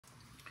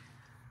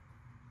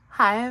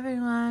Hi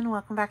everyone,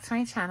 welcome back to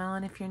my channel,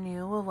 and if you're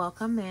new, well,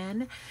 welcome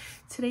in.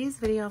 Today's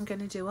video I'm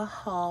going to do a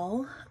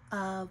haul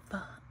of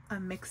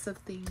a mix of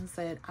things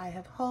that I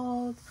have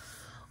hauled,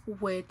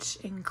 which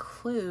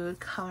include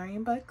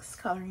coloring books,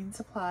 coloring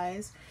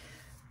supplies,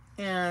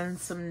 and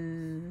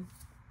some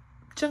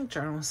junk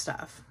journal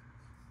stuff.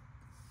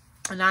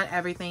 Not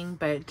everything,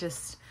 but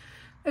just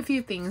a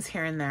few things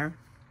here and there.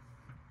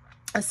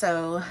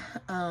 So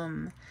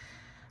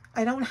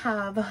I don't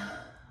have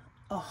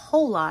a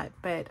whole lot,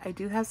 but I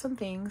do have some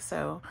things,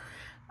 so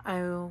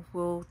I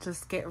will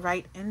just get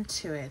right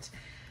into it.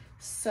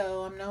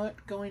 So I'm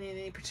not going in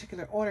any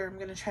particular order. I'm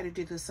going to try to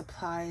do the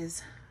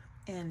supplies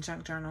and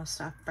junk journal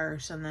stuff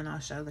first, and then I'll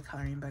show the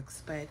coloring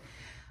books. But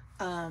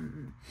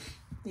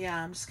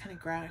yeah, I'm just kind of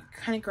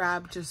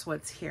grab just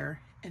what's here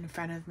in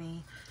front of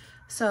me.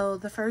 So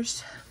the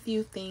first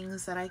few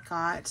things that I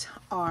got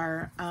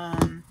are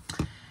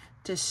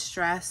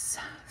distress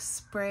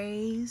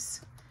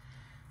sprays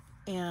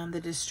and the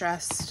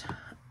distressed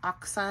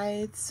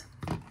oxides.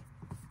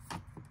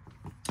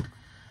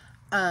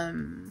 My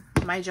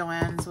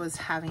Joann's was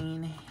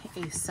having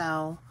a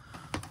sale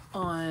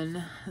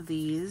on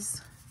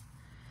these.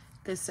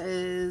 This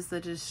is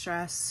the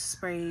distressed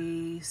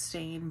spray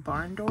stain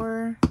barn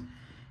door,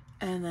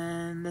 and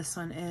then this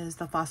one is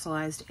the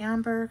fossilized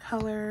amber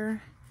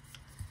color.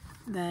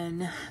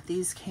 Then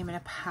these came in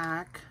a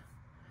pack.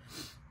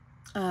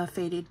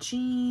 Faded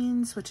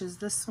jeans, which is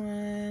this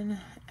one,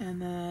 and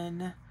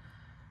then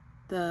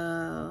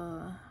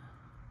the,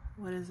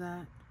 what is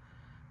that?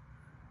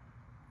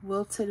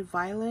 Wilted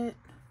Violet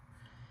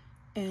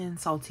and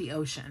Salty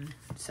Ocean.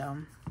 So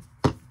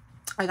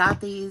I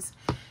got these,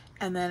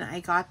 and then I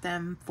got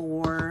them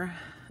for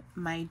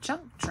my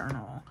junk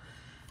journal.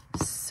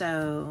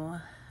 So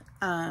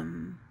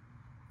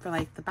for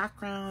like the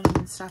background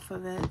and stuff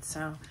of it.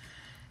 So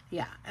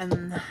yeah,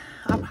 and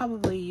I'll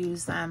probably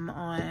use them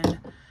on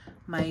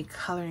my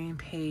coloring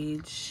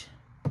pages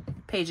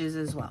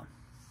as well.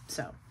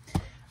 So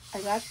I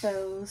got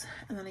those,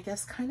 and then I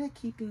guess kind of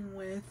keeping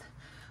with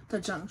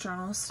the junk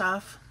journal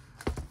stuff,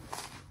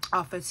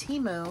 off of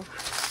Temu,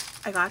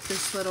 I got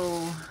this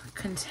little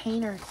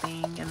container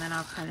thing, and then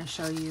I'll kind of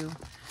show you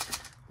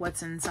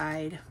what's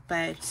inside.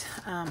 But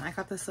I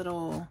got this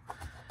little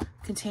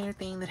container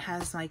thing that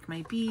has like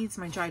my beads,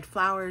 my dried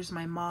flowers,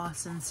 my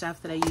moss and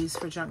stuff that I use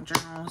for junk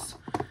journals.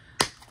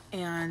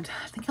 And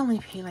I think I only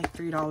paid like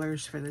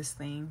 $3 for this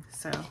thing.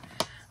 So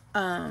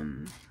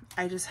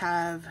I just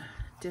have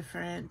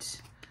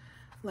different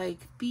like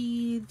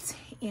beads,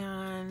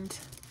 and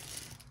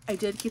I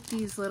did get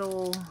these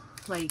little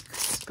like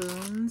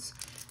spoons,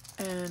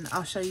 and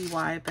I'll show you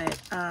why. But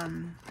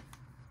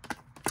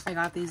I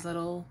got these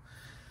little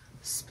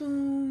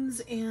spoons,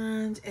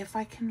 and if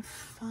I can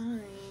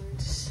find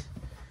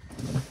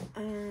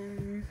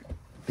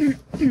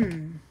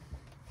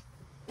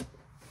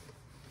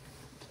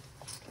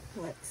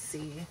let's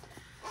see,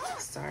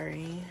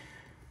 sorry.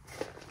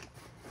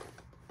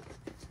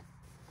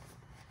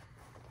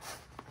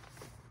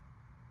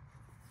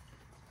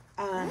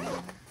 I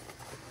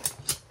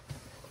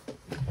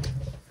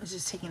was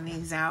just taking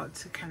these out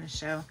to kind of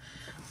show,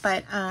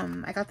 but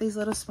I got these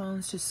little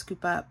spoons to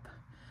scoop up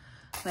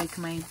like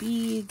my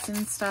beads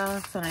and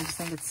stuff, and I just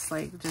think it's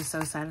like just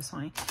so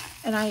satisfying.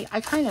 And I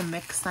kind of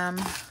mix them,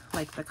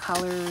 like the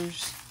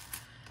colors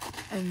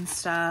and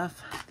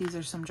stuff. These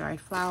are some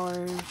dried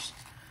flowers.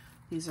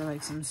 These are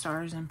like some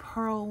stars and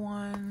pearl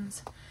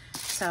ones.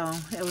 So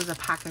it was a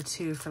pack of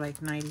 2 for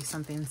like 90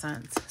 something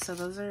cents. So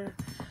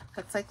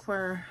that's like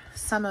where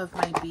some of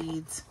my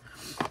beads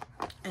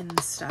and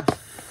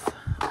stuff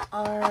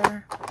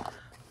are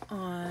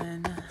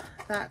on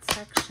that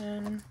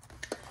section.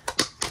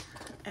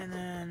 And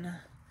then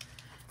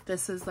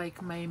this is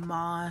like my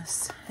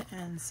moss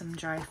and some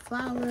dried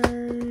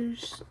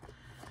flowers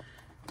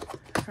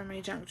for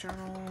my junk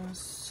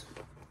journals.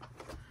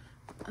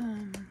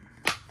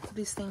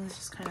 These things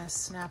just kind of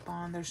snap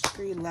on. There's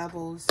 3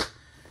 levels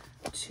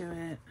to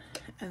it,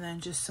 and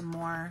then just some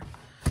more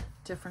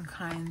different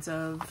kinds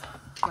of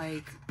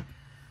like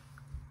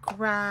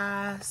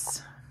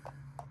grass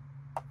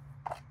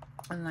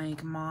and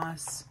like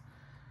moss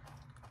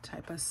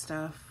type of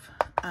stuff.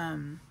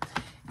 And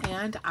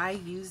I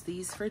use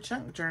these for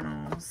junk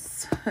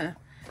journals.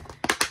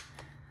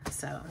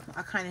 So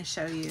I'll kind of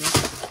show you.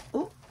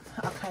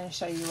 I'll kind of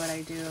show you what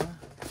I do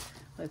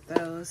with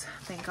those.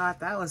 Thank God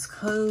that was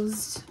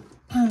closed.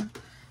 Got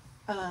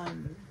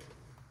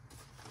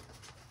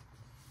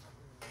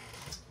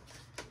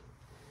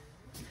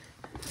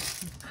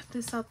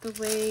this out the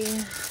way.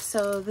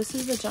 So this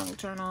is the junk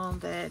journal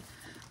that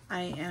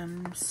I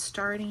am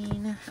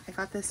starting. I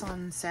got this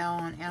on sale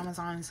on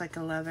Amazon. It's like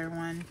a leather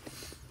one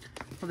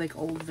with like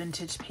old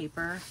vintage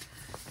paper.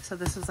 So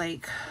this is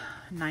like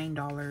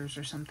 $9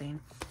 or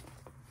something.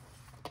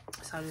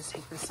 So I'll just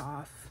take this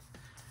off.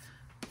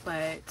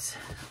 But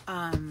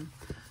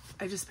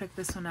I just picked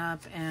this one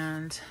up,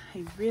 and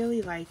I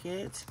really like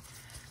it.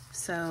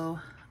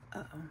 So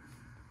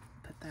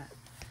put that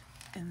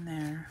in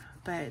there.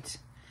 But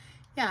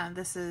yeah,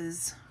 this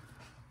is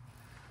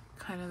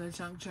kind of the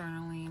junk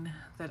journaling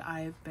that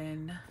I've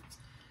been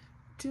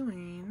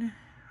doing.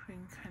 We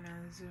can kind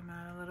of zoom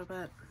out a little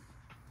bit.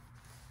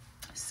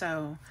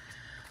 So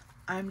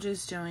I'm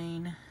just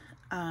doing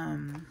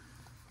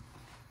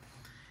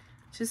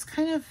just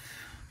kind of,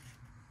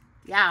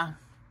 yeah,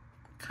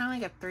 kind of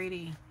like a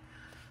 3D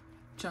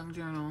junk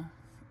journal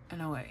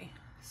in a way.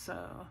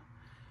 So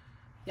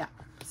yeah,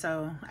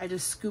 so I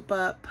just scoop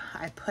up,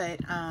 I put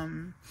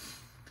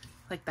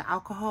like the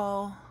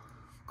alcohol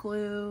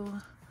glue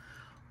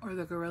or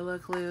the Gorilla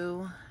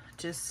Glue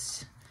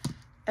just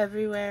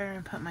everywhere,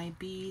 and put my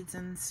beads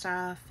and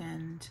stuff,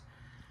 and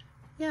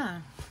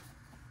yeah.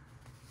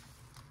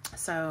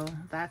 So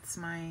that's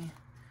my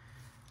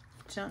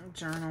junk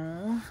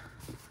journal.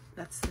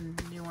 That's the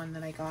new one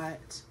that I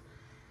got.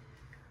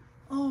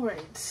 All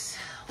right,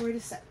 where to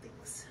set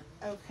things?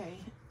 Okay,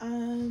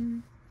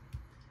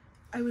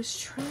 I was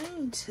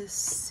trying to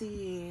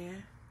see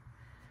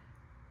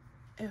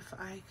if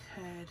I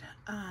could,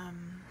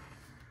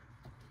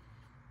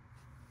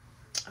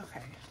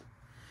 okay.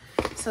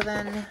 So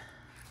then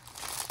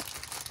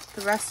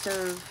the rest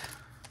of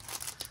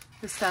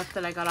the stuff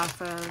that I got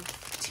off of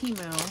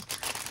Temu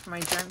for my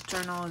junk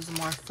journal is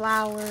more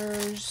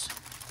flowers,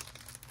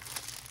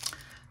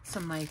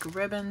 some like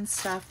ribbon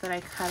stuff that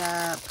I cut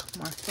up,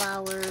 more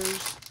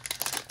flowers.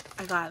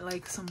 I got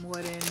like some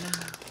wooden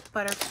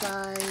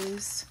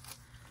butterflies,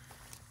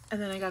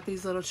 and then I got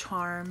these little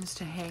charms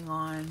to hang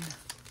on,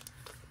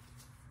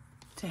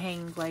 to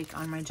hang like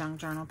on my junk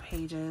journal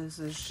pages.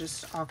 There's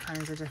just all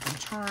kinds of different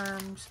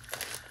charms.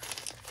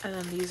 And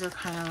then these are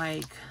kind of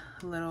like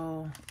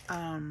little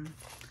like,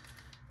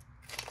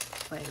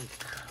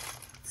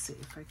 let's see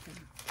if I can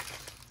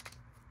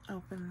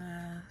open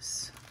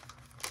this.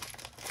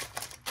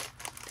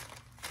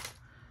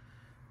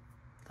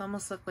 They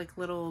almost look like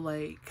little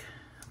like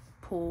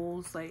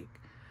pools, like,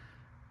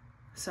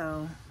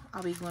 so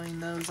I'll be gluing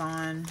those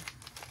on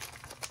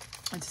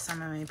into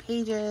some of my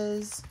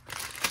pages.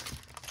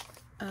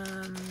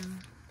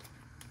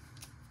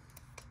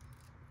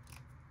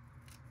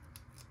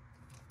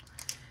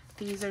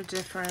 These are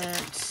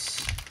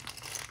different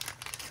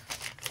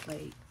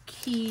like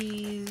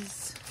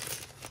keys.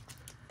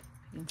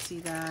 You can see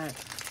that.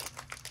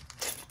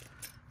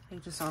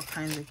 Like just all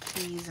kinds of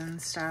keys and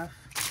stuff.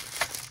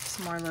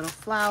 Some more little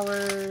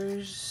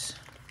flowers.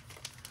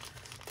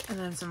 And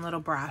then some little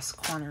brass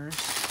corners.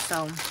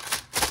 So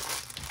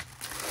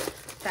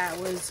that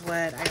was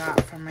what I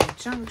got from my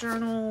junk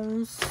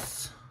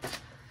journals.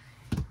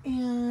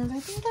 And I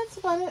think that's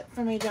about it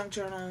for my junk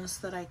journals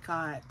that I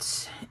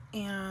got.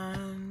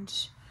 And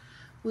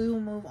we will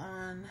move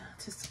on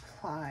to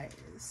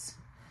supplies.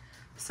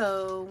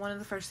 So one of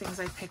the first things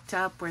I picked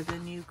up were the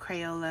new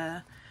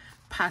Crayola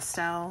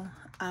pastel.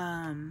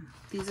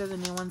 These are the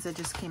new ones that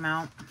just came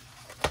out.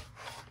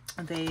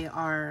 They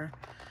are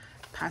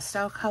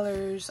pastel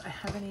colors. I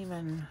haven't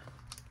even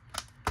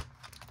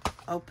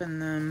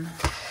opened them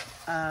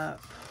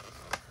up.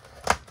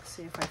 Let's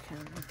see if I can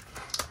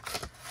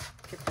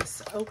get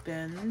this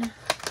open.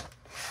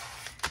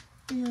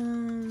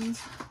 And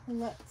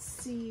let's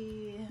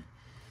see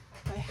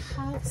if I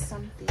have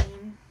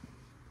something.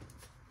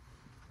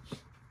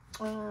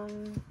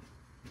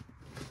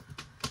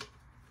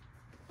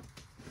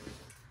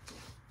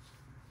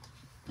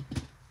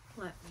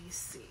 Let me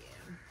see.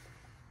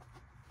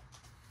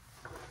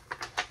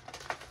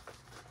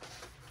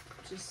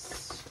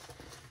 Just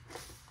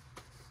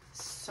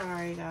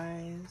sorry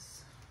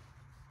guys.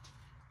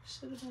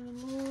 Should have been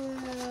a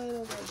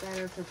little bit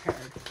better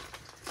prepared.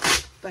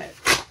 But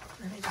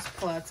let me just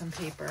pull out some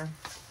paper.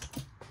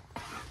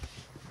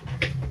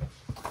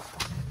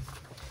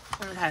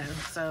 Okay,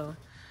 so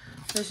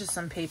this is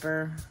some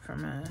paper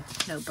from a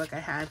notebook I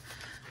had.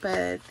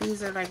 But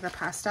these are like the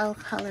pastel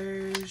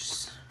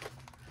colors.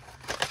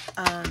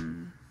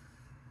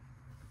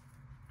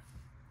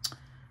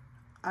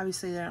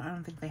 Obviously, I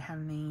don't think they have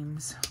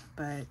names,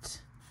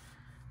 but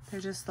they're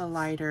just the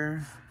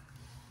lighter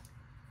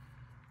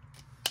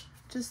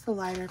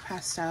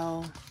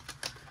pastel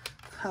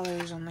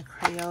colors on the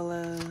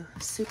Crayola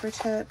Super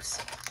Tips.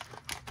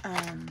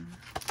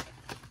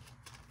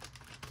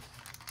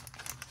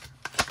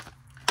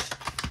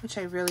 Which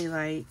I really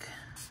like.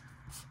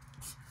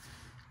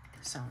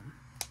 So,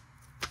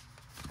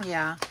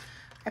 yeah.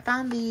 I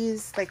found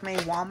these, like my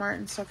Walmart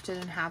and stuff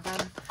didn't have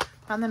them.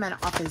 Found them at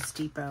Office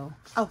Depot.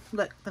 Oh,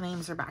 look, the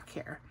names are back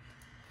here.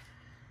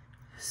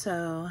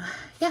 So,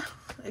 yeah,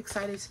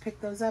 excited to pick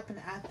those up and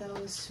add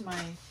those to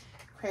my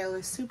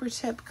Crayola Super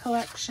Tip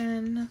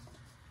collection.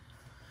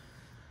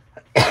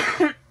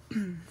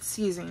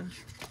 Excuse me.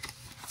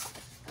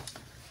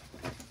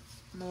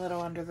 I'm a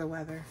little under the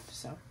weather,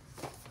 so.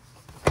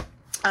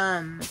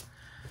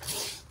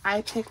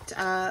 I picked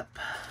up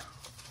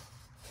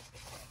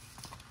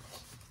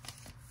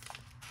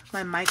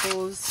my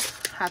Michaels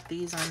had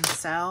these on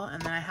sale,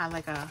 and then I had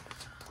like a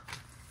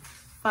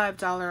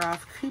 $5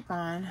 off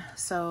coupon.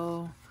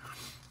 So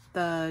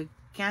the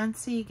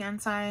Gansai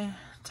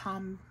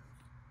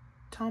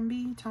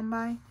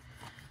Tombai,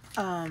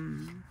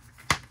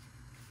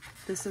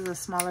 the This is a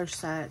smaller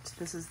set.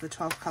 This is the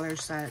 12 color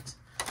set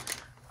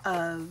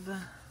of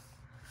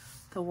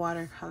the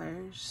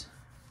watercolors.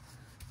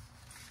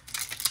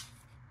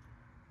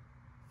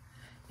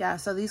 Yeah,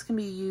 so these can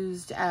be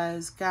used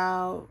as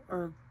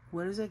gouache,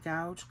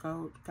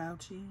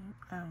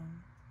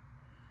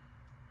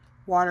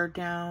 watered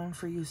down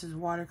for use as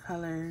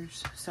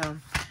watercolors. So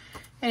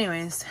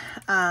anyways,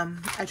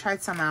 I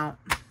tried some out.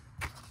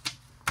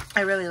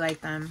 I really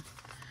like them.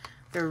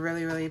 They're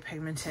really, really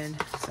pigmented.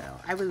 So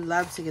I would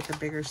love to get the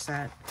bigger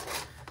set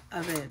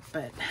of it,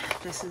 but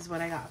this is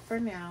what I got for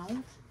now.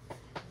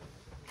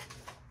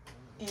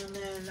 And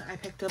then I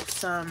picked up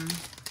some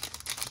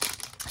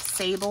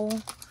Sable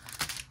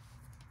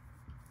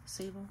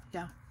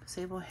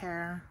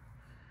hair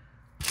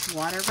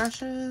water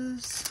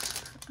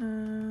brushes.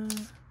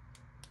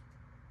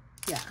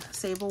 Yeah,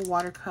 Sable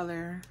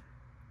watercolor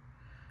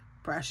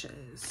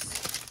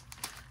brushes.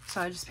 So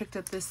I just picked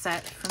up this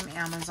set from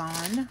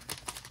Amazon.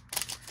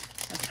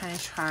 I kind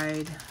of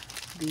tried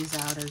these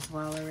out as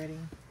well already.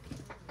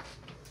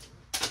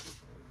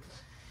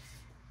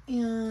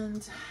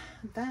 And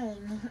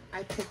then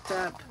I picked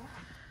up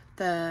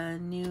the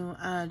new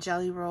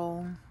Jelly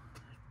Roll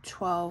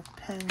 12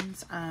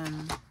 pens.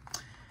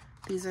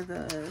 These are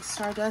the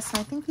Stardust, and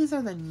I think these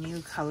are the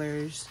new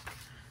colors,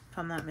 if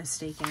I'm not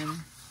mistaken.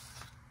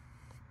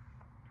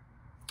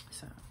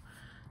 So,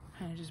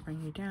 kind of just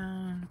bring you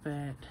down,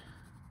 but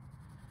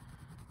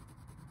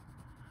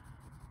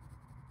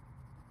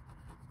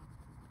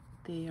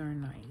they are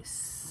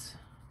nice.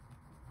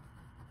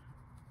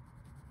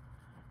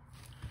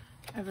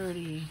 I've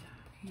already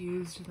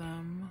used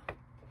them.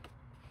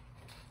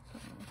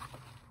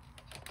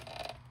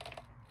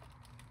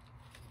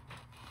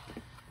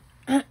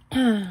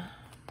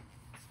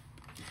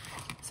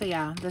 So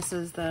yeah, this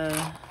is the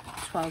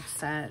 12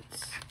 set.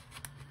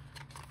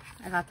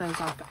 I got those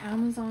off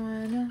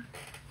Amazon.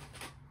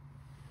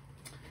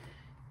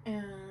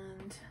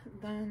 And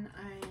then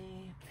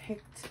I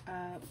picked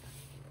up,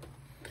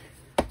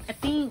 I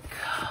think,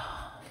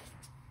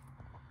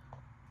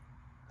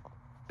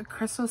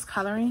 Crystal's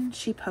Coloring.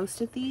 She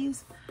posted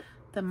these.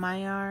 The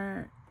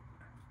My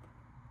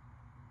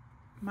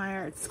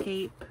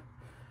Artscape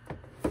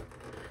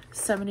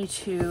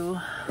 72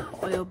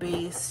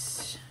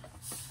 oil-based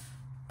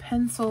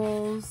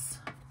pencils.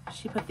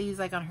 She put these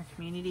like on her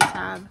community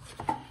tab,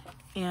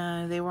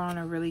 and they were on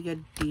a really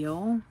good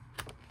deal.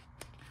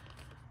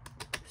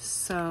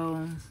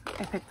 So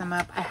I picked them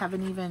up. I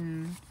haven't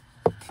even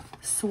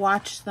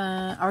swatched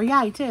them. Oh yeah,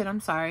 I did. I'm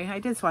sorry. I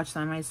did swatch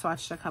them. I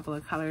swatched a couple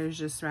of colors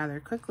just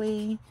rather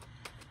quickly.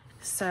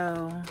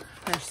 So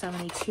there's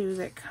 72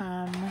 that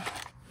come.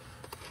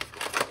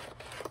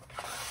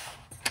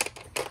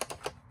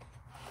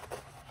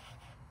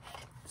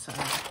 So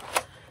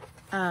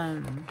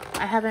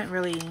I haven't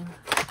really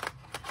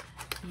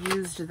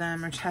used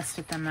them or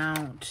tested them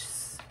out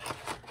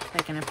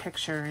like in a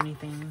picture or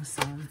anything,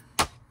 so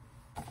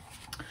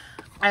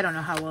I don't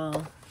know how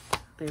well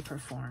they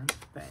perform,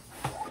 but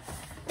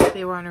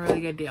they were on a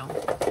really good deal,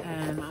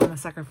 and I'm a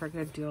sucker for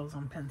good deals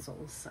on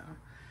pencils, so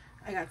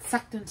I got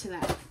sucked into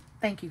that.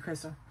 Thank you,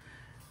 Crystal.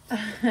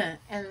 And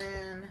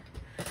then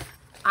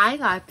I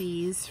got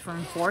these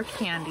from 4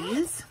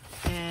 Candies,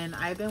 and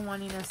I've been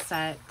wanting a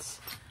set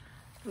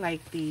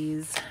like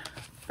these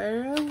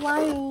for a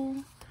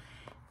while.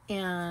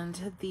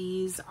 And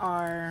these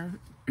are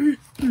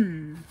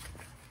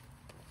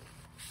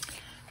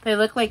they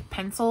look like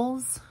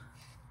pencils,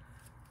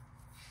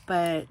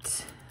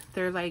 but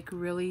they're like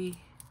really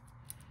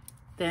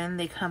thin.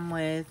 They come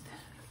with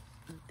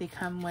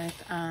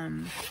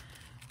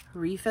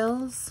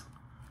refills,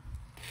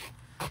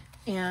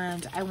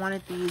 and I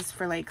wanted these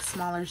for like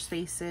smaller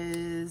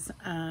spaces.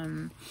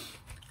 I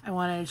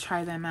wanted to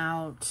try them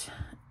out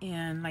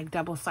in like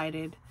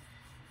double-sided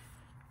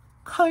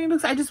coloring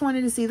books. I just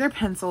wanted to see their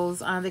pencils.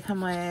 They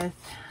come with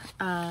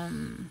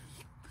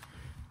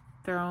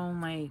their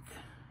own like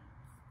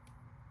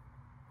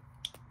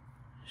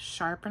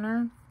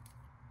sharpener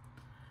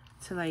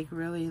to like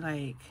really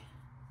like,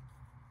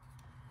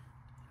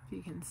 if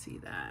you can see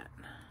that,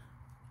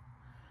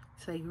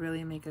 to like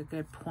really make a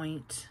good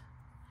point.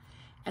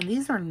 And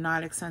these are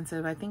not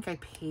expensive. I think I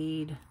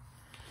paid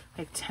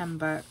like 10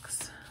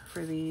 bucks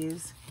for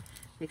these.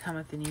 They come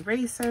with an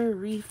eraser,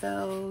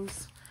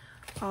 refills,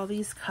 all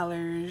these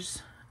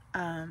colors.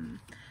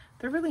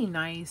 They're really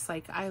nice.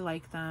 Like, I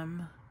like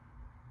them.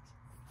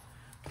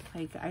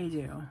 Like, I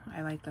do.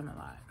 I like them a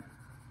lot.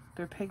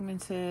 They're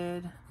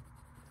pigmented.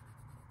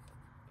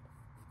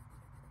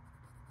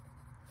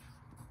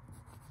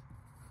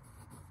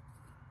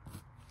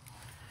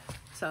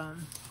 So,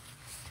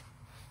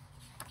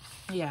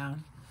 yeah.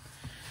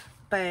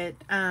 But,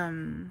 I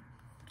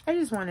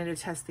just wanted to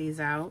test these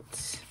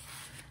out.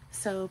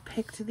 So,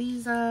 picked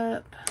these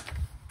up.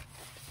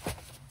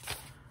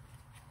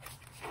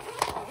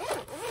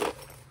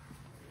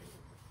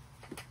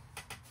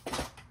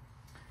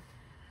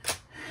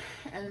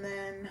 And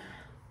then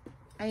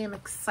I am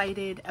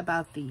excited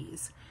about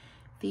these.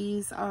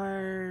 These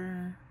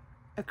are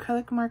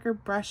acrylic marker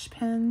brush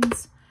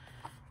pens,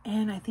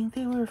 And I think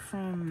they were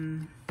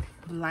from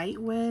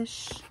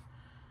Lightwish,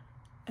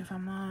 if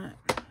I'm not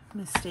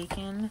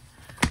mistaken.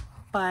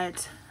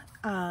 But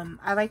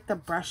I like the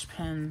brush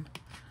pen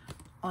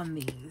on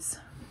these.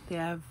 They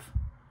have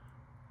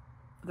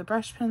the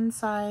brush pen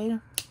side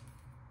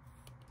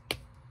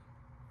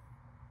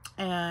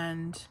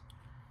and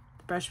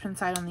the brush pen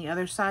side on the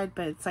other side,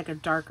 but it's like a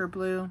darker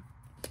blue,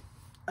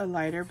 a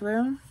lighter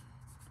blue,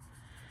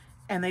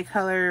 and they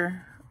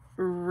color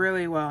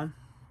really well.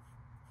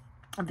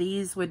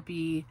 These would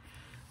be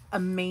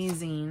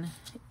amazing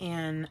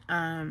in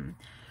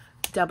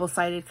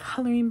double-sided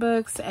coloring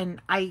books,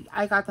 and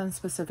I got them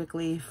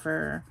specifically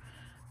for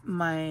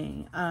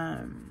my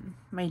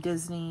my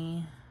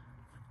Disney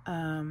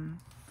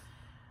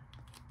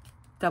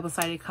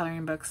double-sided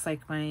coloring books,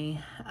 like my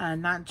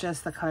not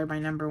just the color by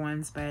number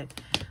ones,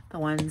 but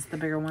the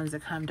bigger ones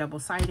that come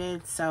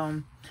double-sided.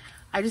 So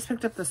I just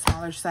picked up the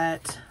smaller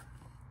set.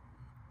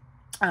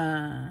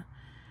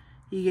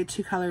 You get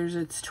 2 colors.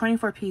 It's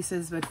 24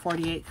 pieces with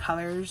 48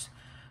 colors.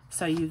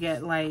 So you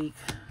get like,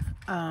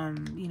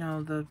 you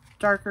know, the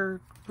darker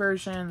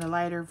version, the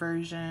lighter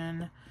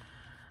version.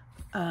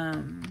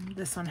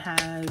 This one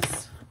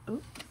has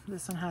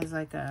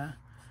like a,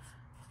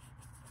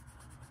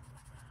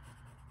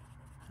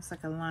 it's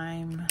like a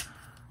lime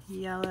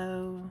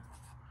yellow.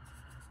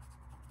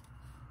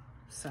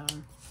 So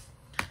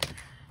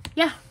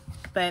yeah,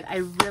 but I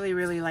really,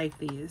 really like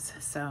these.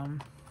 So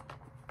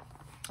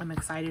I'm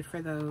excited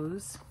for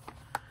those.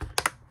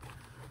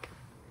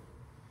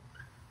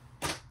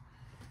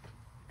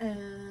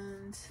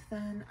 And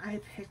then I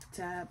picked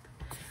up,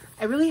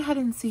 I really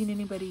hadn't seen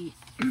anybody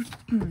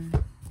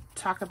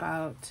talk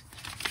about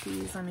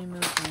these. Let me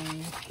move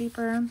my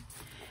paper.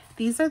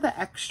 These are the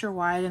extra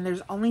wide, and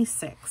there's only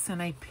 6,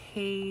 and I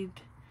paid,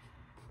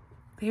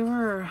 they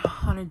were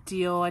on a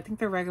deal. I think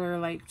they're regular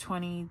like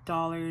 $20,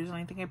 and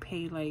I think I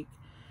paid like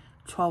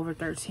 12 or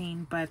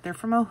 13, but they're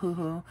from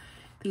Ohuhu.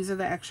 These are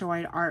the extra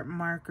wide art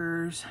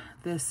markers.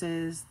 This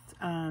is,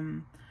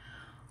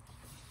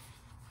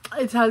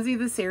 it tells you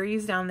the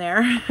series down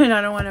there, and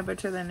I don't want to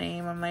butcher the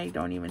name. I'm like,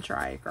 don't even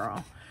try it,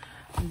 girl.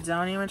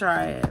 Don't even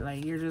try it.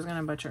 Like, you're just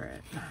gonna butcher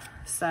it.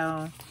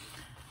 So,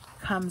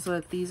 comes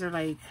with, these are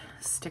like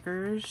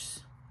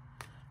stickers.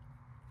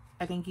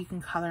 I think you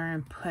can color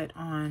and put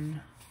on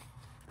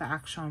the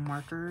actual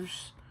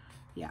markers.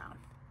 Yeah.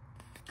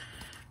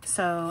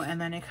 So,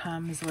 and then it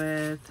comes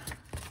with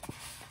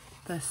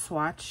the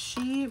swatch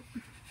sheet,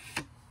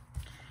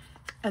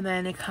 and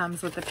then it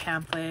comes with the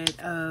pamphlet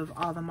of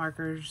all the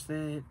markers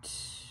that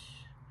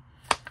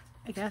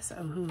I guess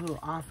Ohuhu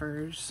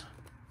offers.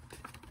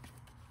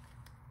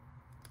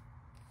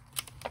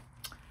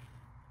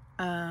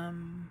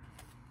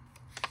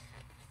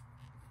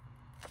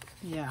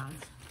 Yeah,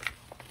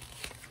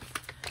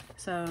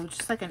 so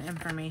just like an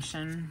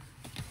information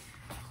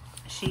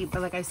sheet,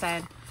 but like I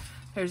said,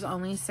 there's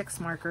only 6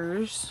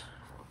 markers.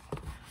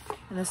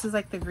 And this is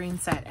like the green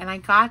set. And I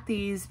got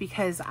these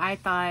because I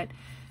thought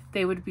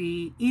they would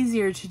be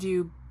easier to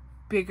do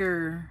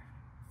bigger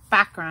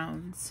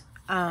backgrounds.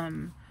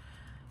 You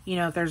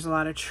know, if there's a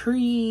lot of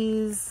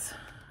trees,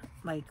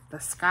 like the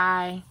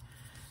sky,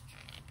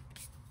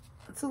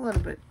 it's a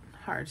little bit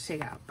hard to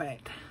take out, but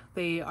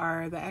they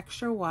are the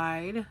extra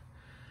wide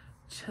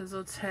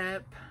chisel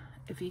tip,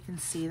 if you can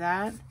see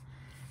that.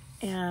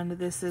 And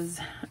this is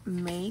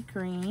May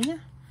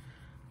Green.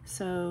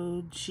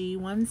 So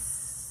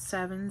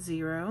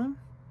G170,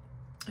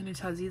 and it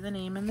tells you the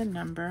name and the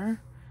number.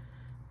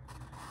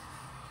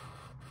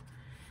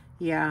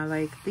 Yeah,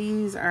 like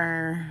these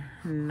are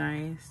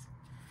nice.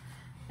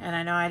 And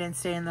I know I didn't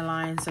stay in the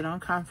line, so don't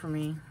come for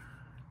me.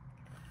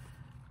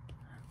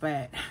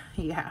 But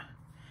yeah.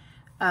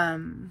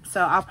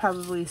 So I'll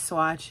probably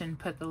swatch and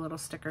put the little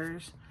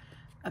stickers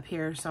up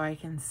here so I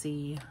can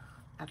see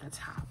at the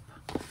top.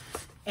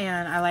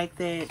 And I like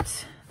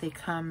that they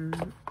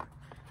have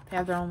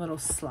their own little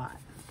slot.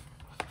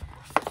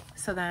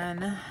 So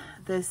then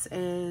this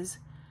is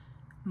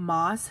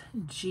Moss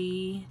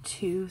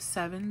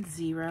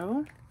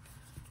G270.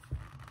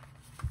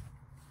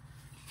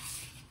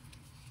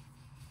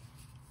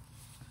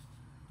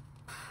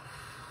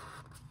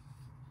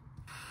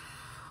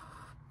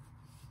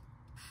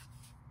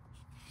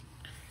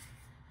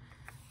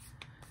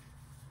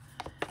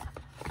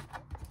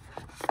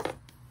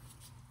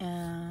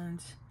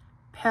 And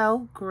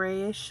Pale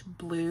Grayish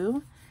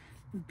Blue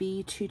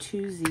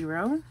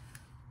B220.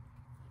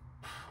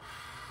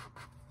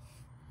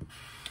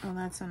 Oh,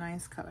 that's a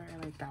nice color. I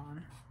like that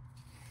one.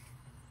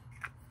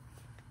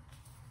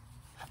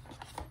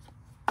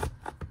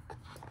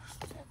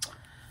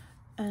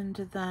 And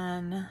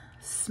then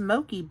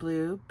Smoky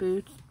Blue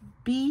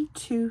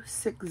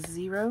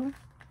B260.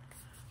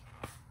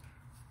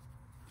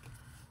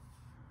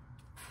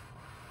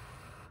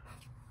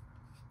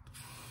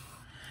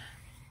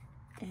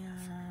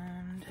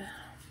 And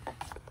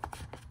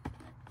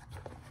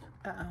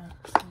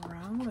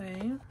wrong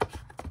way.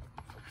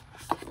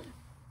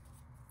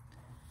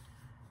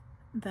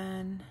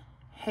 Then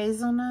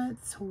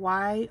Hazelnuts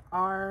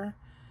YR2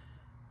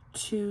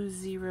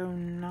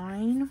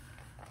 209.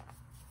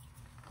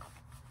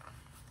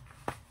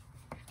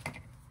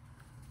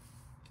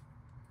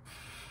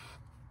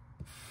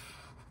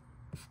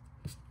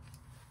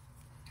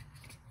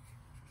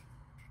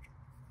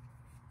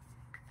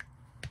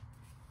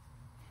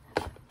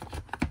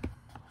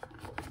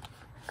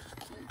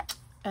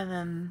 And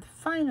then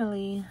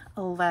finally,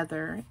 a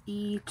leather,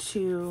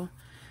 E260.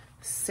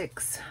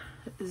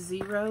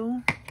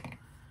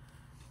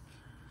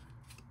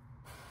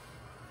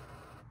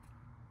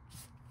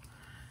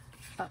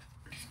 Oh.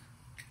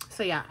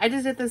 So yeah, I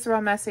just did this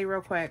real messy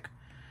real quick.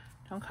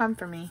 Don't come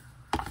for me.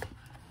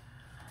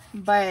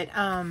 But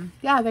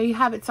yeah, there you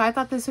have it. So I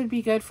thought this would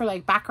be good for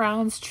like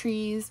backgrounds,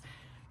 trees,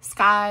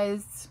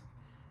 skies,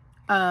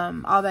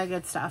 all that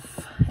good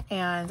stuff.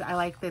 And I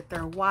like that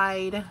they're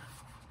wide.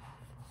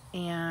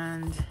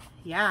 And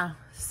yeah,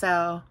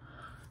 so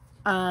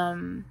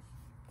I'm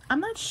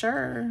not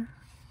sure.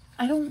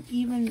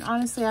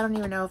 Honestly, I don't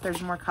even know if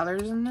there's more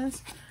colors in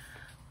this.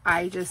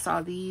 I just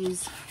saw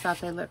these,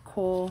 thought they looked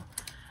cool,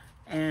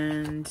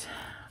 and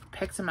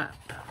picked them up.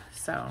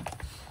 So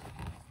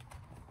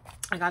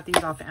I got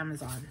these off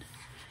Amazon.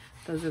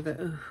 Those are the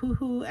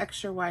Ohuhu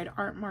extra wide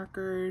art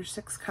markers,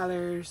 6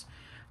 colors,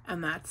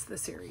 and that's the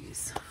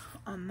series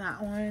on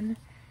that one.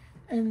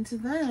 And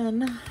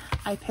then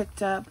I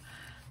picked up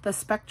the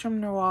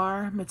Spectrum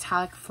Noir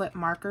metallic flip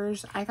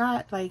markers. I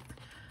got like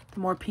the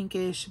more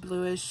pinkish,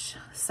 bluish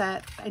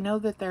set. I know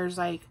that there's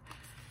like,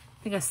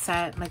 I think a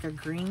set, like a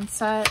green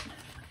set.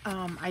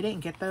 I didn't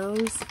get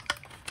those.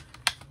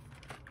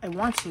 I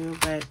want to,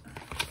 but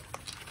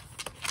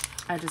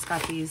I just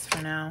got these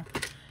for now.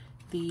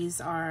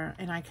 These are,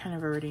 and I kind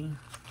of already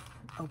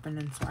opened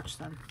and swatched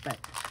them, but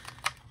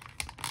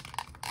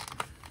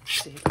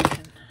let's see if I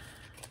can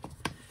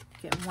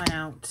get one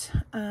out.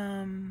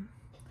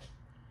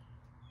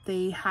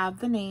 They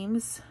have the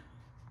names.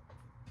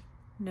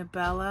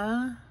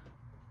 Nibella.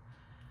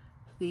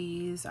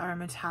 These are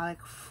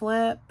metallic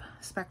flip,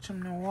 Spectrum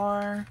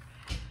Noir,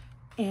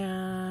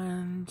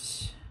 and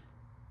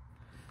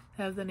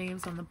they have the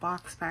names on the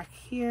box back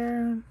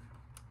here.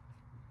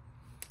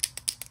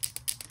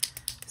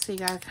 So you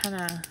gotta kind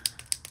of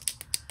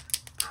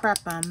prep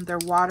them. They're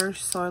water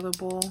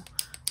soluble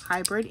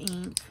hybrid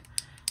ink.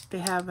 They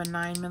have a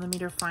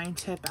 9mm fine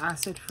tip,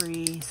 acid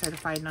free,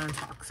 certified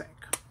non-toxic.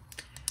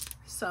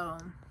 So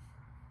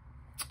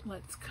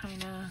let's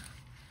kind of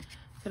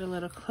get a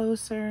little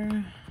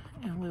closer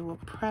and we will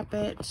prep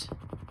it.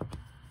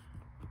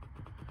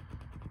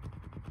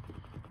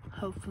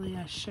 Hopefully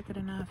I shook it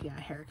enough. Yeah,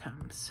 here it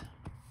comes.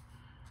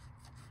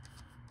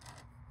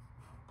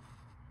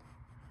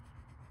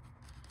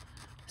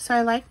 So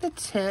I like the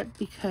tip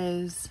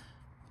because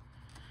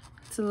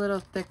it's a little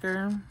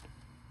thicker.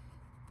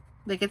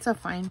 Like it's a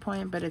fine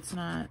point, but it's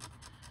not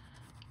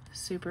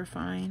super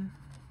fine.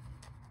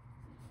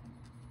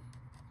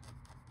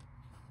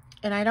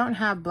 And I don't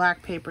have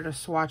black paper to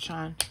swatch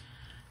on,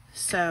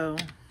 so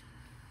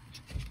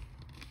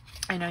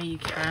I know you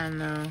can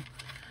though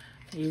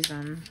use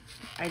them.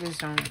 I just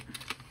don't.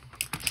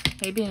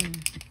 Maybe in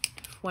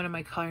one of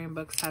my coloring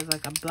books has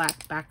like a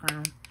black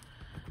background,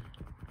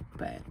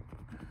 but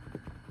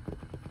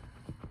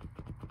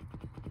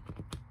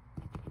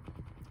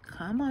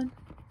come on,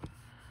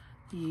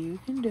 you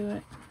can do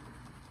it.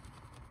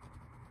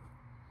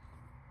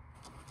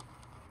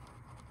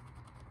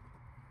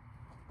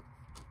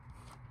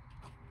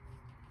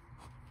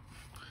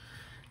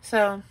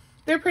 So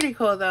they're pretty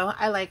cool though.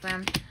 I like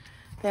them.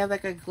 They have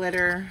like a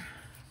glitter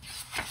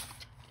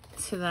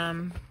to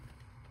them.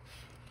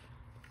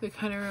 They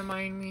kind of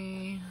remind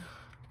me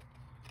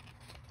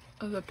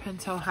of the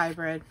Pentel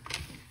Hybrid.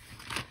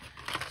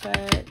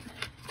 But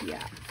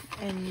yeah,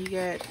 and you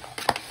get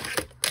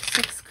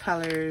 6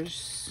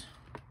 colors.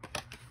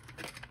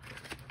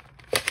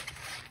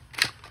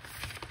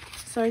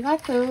 So I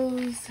got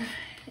those,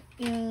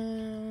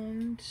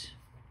 and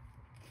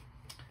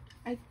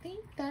I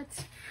think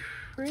that's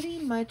pretty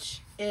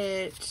much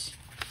it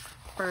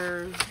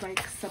for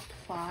like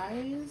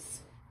supplies.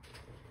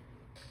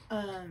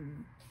 I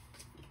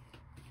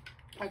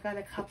got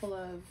a couple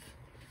of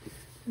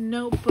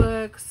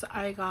notebooks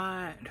I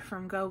got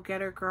from Go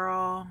Getter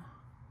Girl.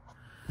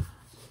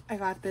 I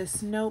got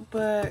this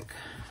notebook,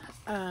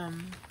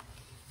 some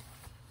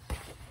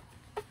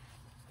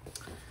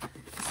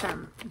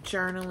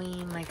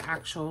journaling, like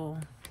actual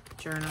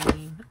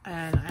journaling,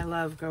 and I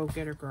love Go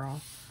Getter Girl,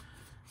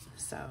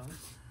 so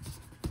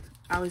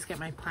I always get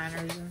my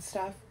planners and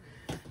stuff.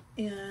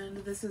 And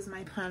this is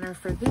my planner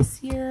for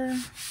this year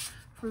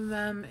from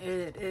them.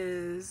 It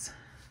is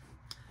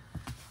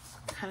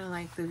kind of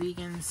like the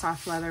vegan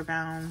soft leather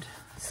bound,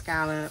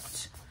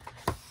 scalloped.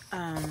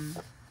 I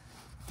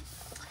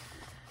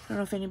don't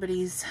know if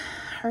anybody's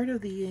heard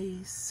of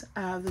these,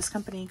 this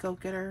company, Go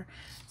Getter.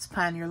 It's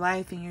Plan Your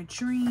Life and Your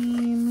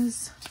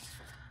Dreams.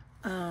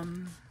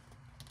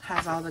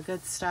 Has all the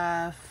good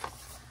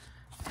stuff.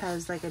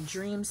 Has like a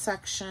dream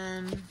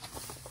section.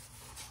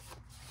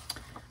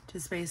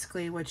 Just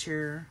basically what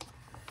your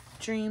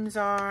dreams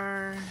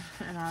are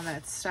and all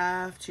that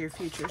stuff to your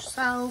future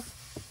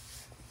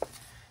self.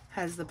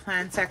 Has the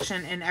plan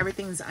section, and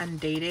everything's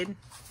undated.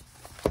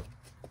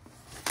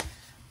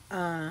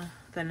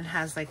 Then it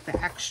has like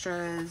the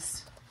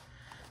extras,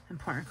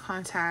 important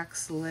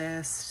contacts,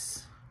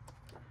 lists,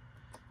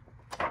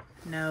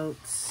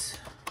 notes,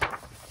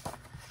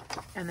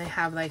 and they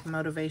have like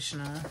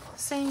motivational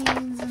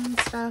sayings and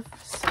stuff.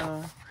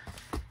 So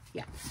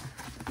yeah,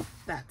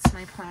 that's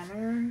my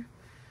planner,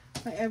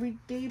 my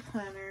everyday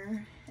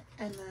planner.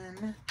 And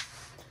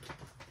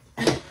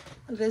then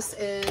this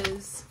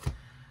is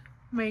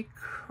my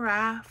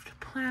craft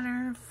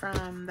planner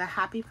from the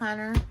Happy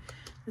Planner.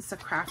 It's a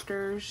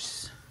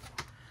Crafters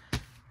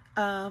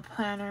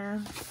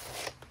planner.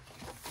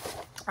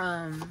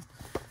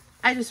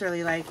 I just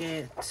really like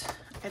it.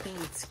 I think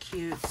it's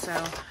cute. So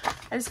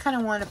I just kind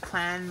of want to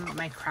plan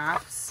my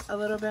crafts a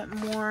little bit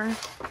more.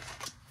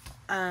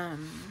 I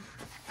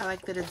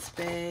like that it's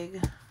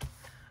big.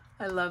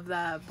 I love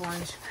that Born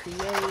to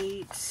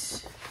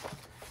Create.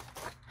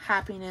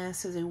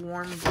 Happiness is a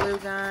warm glue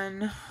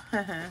gun.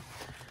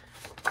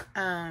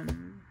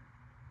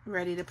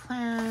 Ready to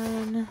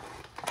plan.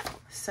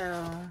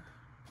 So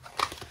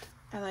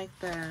I like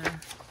the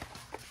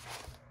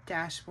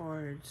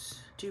dashboards.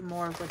 Do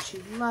more of what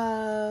you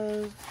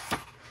love.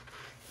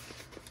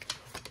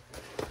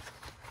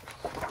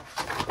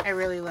 I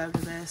really love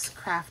this.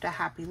 Craft a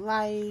happy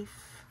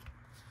life.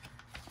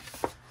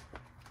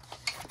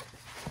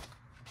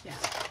 Yeah.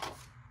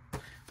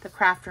 The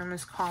craft room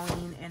is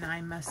calling and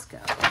I must go.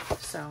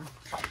 So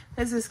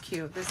this is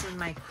cute. This is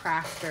my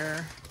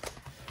crafter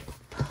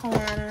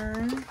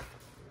planner.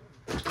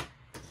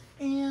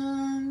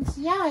 And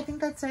yeah, I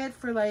think that's it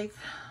for, like,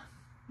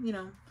 you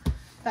know,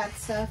 that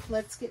stuff.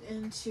 Let's get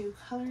into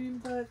coloring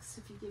books,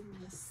 if you give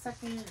me a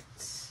second.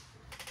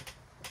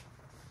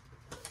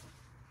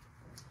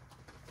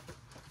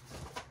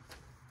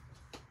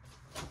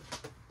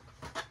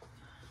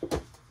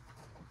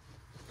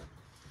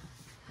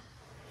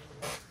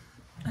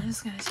 I'm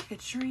just gonna take a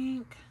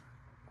drink.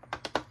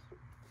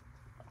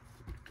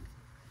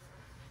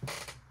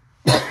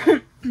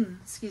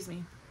 Excuse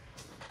me.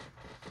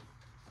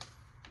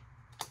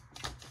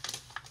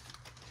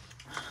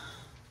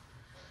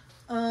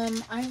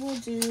 I will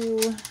do,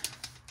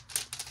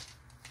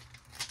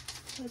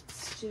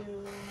 let's do,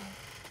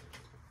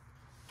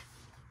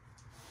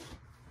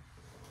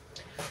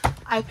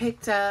 I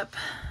picked up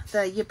the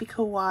Yippee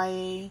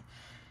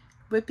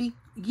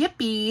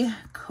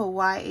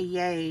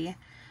Kawaii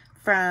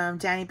from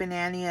Danny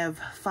Banani of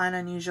Fun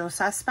Unusual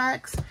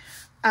Suspects.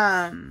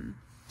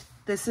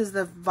 This is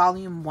the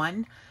volume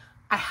 1.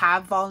 I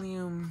have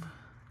volume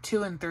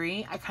 2 and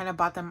 3. I kind of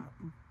bought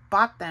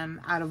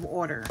them out of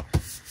order.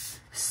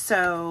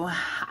 So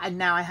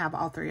now I have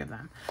all 3 of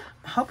them.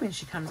 I'm hoping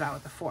she comes out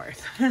with the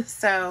 4th.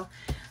 So,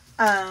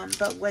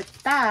 but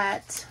with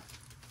that,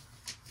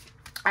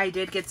 I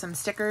did get some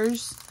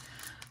stickers.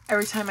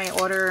 Every time I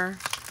order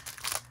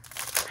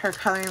her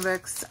coloring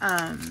books,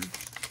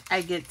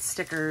 I get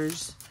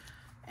stickers,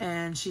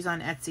 and she's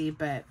on Etsy.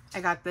 But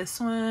I got this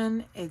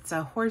one. It's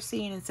a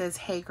horsey and it says,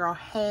 "Hey girl,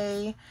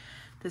 hey."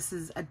 This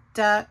is a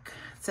duck.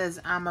 It says,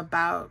 "I'm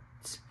about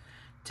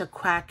to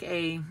quack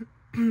a..."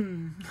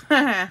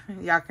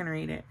 Y'all can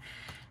read it.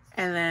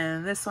 And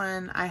then this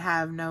one, "I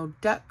have no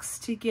ducks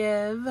to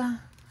give,"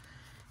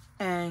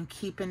 and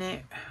 "keeping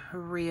it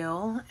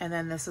real." And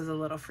then this is a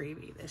little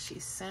freebie that she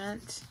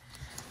sent.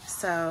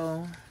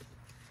 So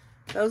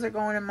those are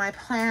going in my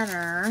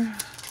planner.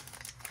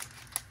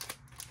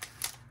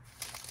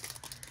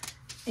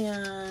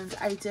 And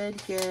I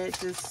did get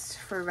this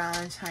for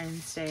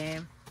Valentine's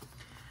Day.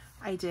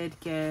 I did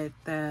get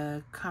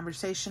the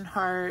conversation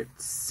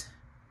hearts,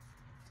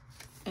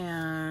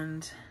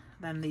 and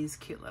then these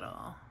cute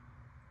little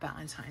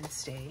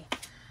Valentine's Day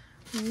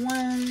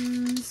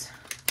ones.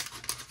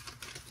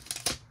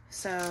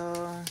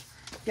 So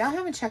y'all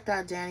haven't checked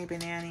out Danny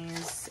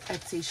Banani's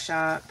Etsy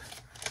shop.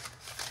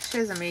 She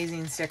has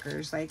amazing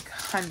stickers, like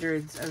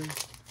hundreds of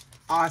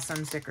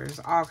awesome stickers,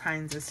 all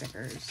kinds of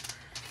stickers.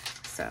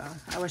 So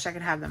I wish I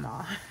could have them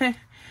all.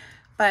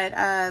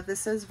 But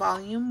this is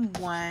volume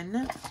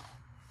 1.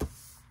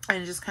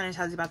 And it just kind of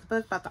tells you about the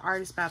book, about the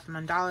artist, about the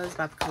mandalas,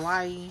 about the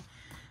kawaii.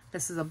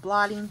 This is a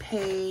blotting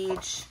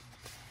page.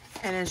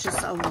 And it's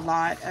just a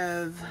lot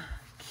of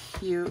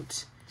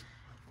cute,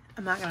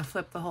 I'm not going to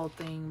flip the whole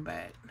thing,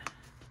 but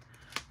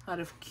a lot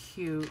of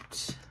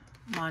cute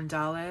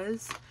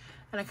mandalas.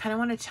 And I kind of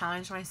want to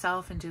challenge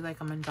myself and do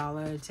like a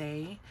mandala a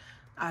day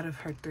out of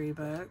her 3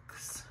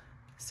 books.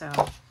 So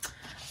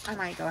I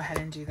might go ahead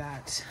and do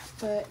that.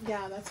 But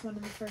yeah, that's one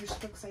of the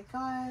first books I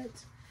got.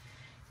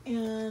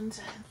 And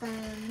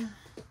then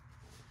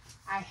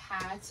I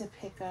had to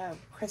pick up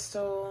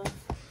Crystal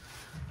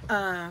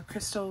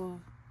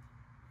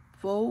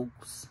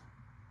Vogues.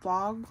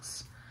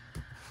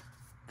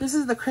 This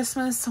is the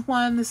Christmas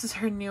one. This is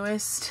her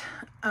newest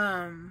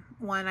one.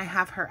 I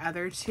have her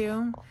other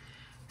 2.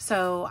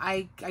 So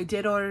I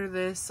did order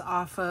this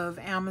off of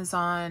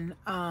Amazon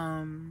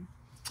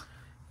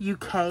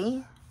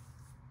UK,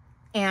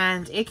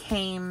 and it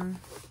came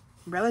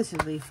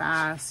relatively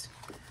fast.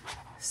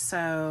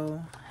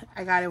 So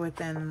I got it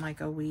within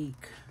like a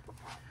week.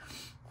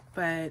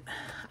 But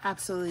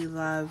absolutely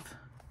love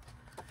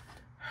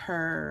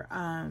her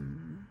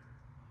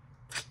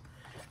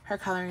her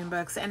coloring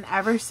books. And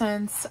ever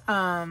since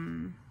what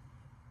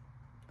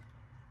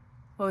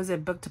was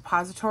it, Book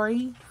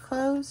Depository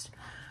closed,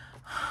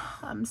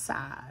 I'm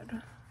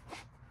sad.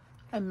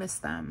 I miss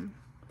them.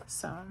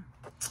 So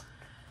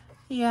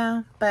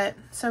yeah, but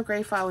so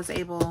grateful I was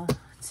able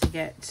to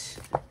get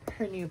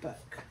her new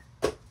book.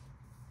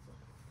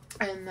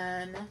 And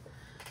then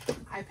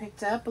I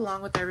picked up,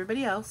 along with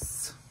everybody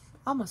else,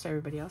 almost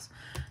everybody else,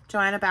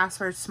 Joanna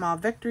Basford's Small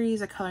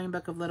Victories, a coloring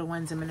book of little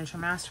ones and miniature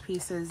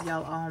masterpieces.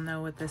 Y'all all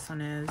know what this one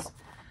is,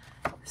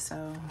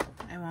 so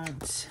I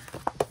won't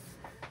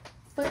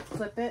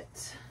flip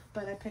it,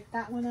 but I picked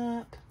that one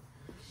up.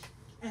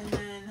 And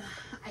then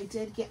I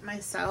did get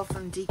myself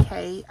from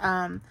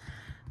DK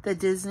the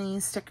Disney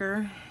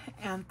sticker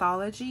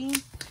anthology.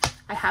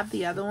 I have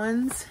the other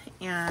ones,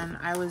 and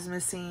I was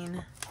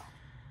missing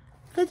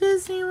the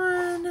Disney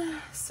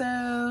one,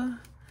 so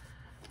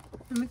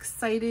I'm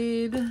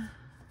excited.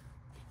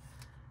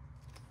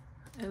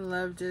 I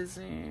love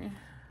Disney.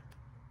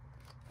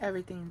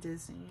 Everything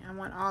Disney. I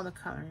want all the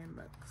coloring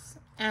books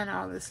and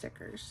all the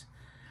stickers.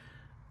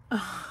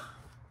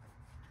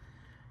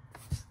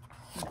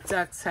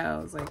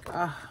 DuckTales, like,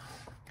 oh,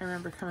 I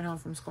remember coming home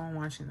from school and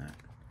watching that.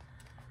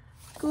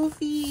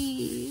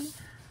 Goofy.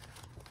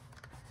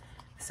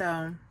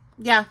 So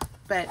yeah,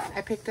 but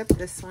I picked up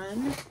this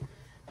one,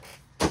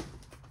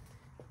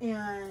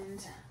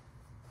 and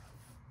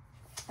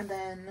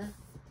then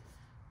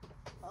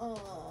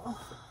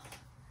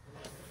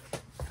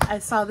I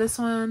saw this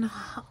one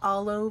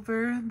all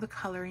over the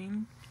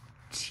coloring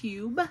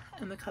tube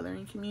and the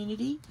coloring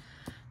community.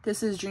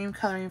 This is Dream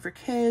Coloring for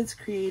Kids,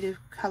 Creative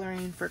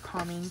Coloring for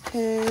Calming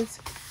Kids,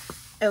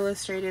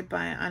 illustrated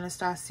by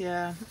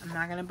Anastasia. I'm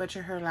not going to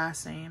butcher her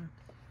last name.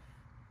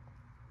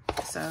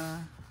 So,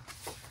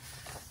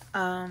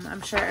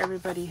 I'm sure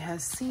everybody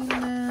has seen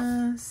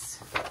this.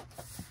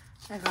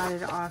 I got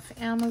it off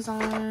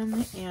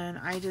Amazon, and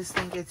I just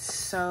think it's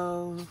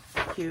so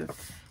cute.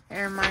 It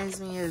reminds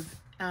me of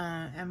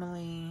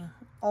Emily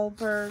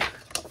Olberg.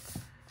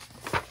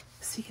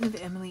 Speaking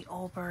of Emily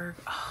Olberg,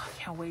 oh, I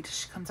can't wait till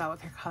she comes out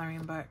with her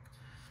coloring book.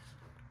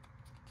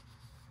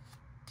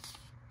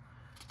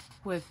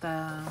 With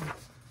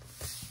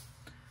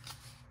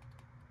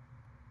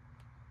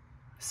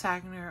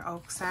Sagner,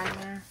 Oak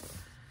Sagner.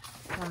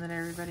 One that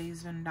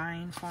everybody's been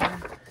dying for.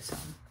 So,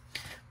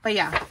 but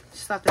yeah,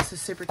 just thought this was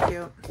super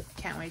cute.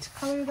 Can't wait to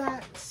color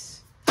that.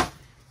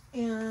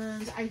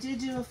 And I did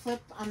do a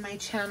flip on my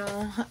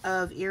channel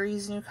of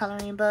Erie's new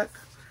coloring book,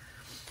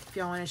 if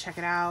y'all want to check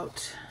it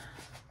out.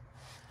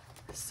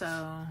 So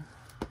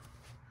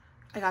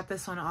I got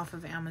this one off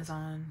of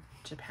Amazon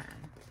Japan,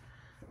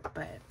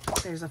 but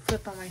there's a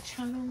flip on my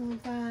channel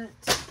of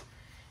that.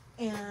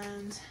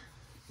 And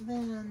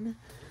then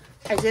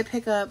I did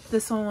pick up,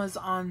 this one was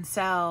on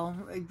sale.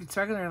 It's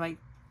regular like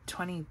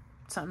 $20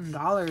 something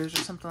or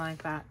something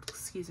like that.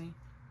 Excuse me.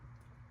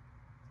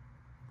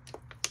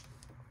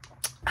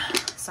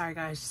 Sorry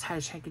guys, just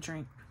had to take a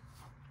drink.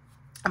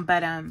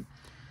 But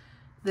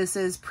this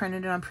is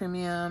printed on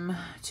premium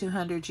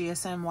 200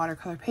 GSM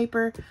watercolor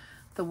paper,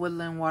 the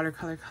Woodland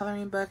watercolor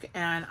coloring book,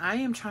 and I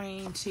am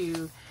trying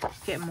to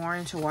get more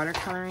into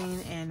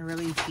watercoloring and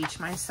really teach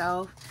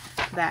myself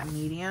that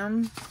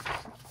medium.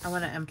 I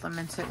want to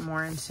implement it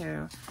more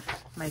into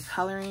my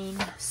coloring,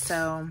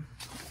 so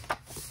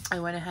I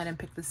went ahead and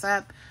picked this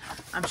up.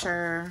 I'm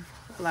sure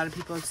a lot of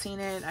people have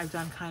seen it. I've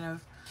done kind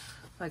of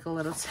like a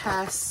little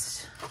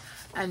test,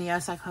 and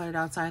yes, I colored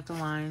outside the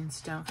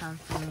lines. Don't come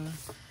for me.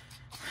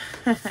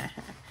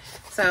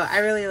 So I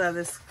really love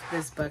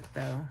this book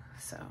though,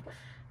 so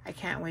I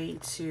can't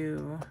wait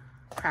to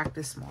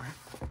practice more.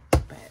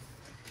 But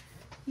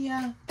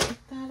yeah, pick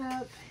that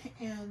up.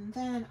 And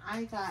then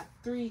I got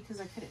 3 because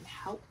I couldn't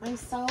help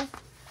myself,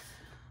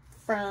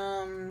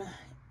 from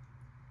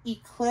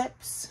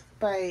Eclipse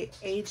by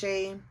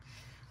AJ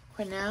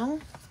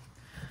Quinnell.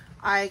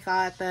 I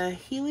got the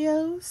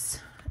Helios,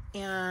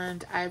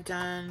 and I've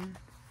done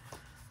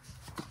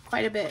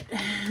quite a bit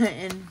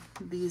in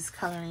these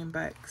coloring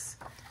books,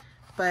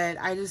 but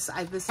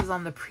this is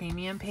on the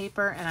premium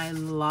paper, and I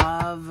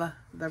love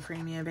the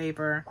premium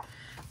paper.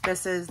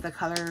 This is the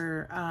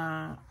color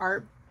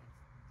art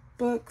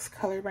books,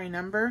 Color by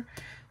Number,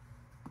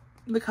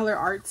 the color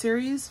art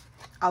series.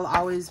 I'll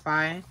always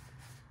buy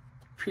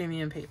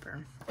premium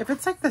paper. If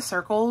it's like the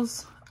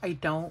circles, I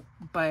don't,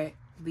 but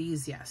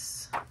these,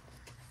 yes.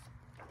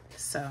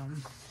 So,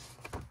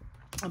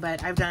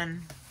 but I've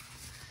done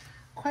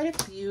quite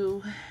a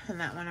few in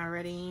that one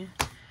already.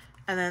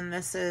 And then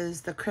this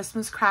is the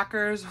Christmas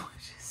crackers,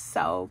 which is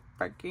so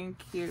freaking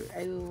cute.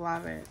 I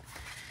love it.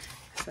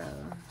 So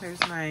there's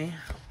my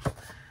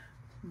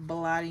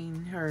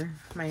blotting, or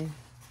my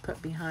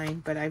put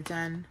behind, but I've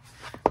done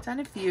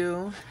a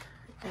few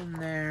in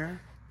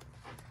there.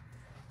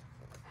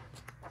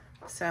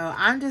 So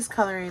I'm just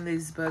coloring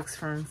these books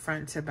from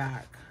front to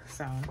back.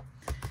 So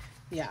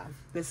yeah,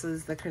 this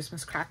is the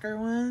Christmas cracker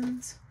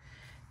ones.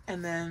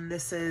 And then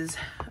this is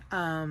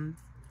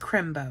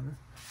Crimbo.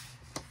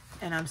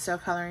 And I'm still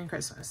coloring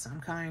Christmas.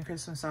 I'm coloring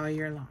Christmas all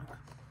year long.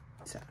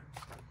 So,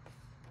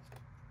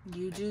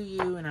 you do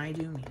you and I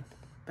do me.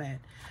 But I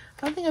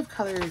don't think I've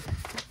colored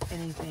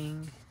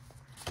anything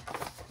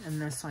in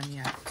this one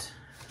yet.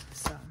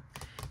 So,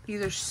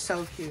 these are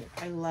so cute.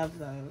 I love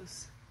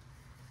those.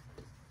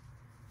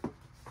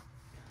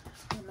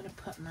 I'm going to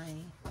put my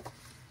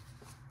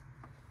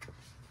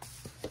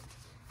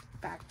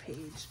back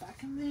page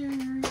back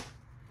in there.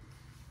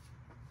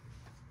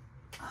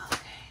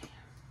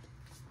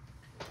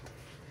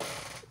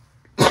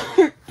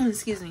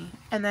 Excuse me.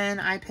 And then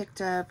I picked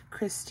up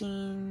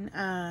Christine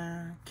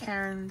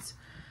Karen's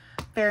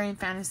Fairy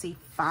Fantasy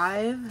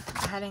 5.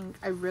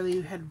 I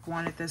really had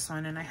wanted this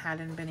one and I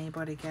hadn't been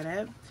able to get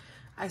it.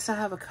 I still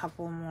have a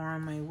couple more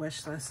on my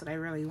wish list that I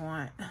really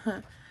want.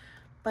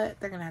 But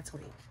they're gonna have to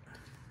wait.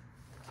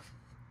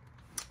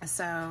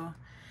 So,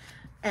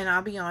 and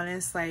I'll be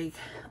honest, like,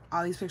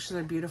 all these pictures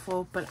are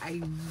beautiful, but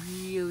I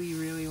really,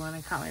 really want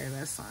to color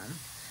this one.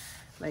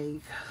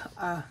 Like,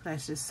 oh,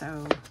 that's just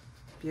so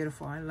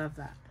beautiful. I love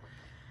that.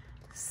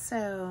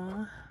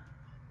 So,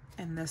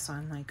 and this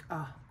one, like,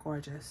 oh,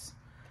 gorgeous.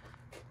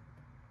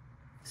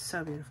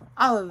 So beautiful.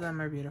 All of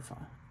them are beautiful.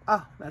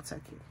 Oh, that's so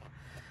cute.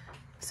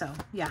 So,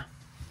 yeah.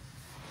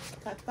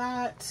 Got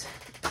that.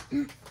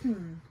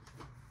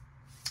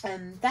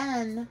 And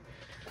then,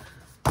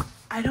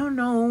 I don't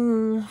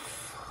know,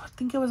 I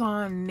think it was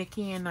on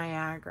Nikki and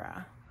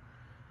Niagara.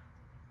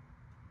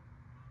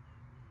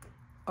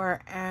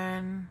 Or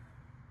Anne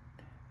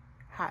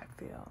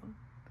Hatfield.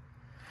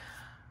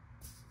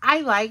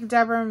 I like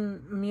Deborah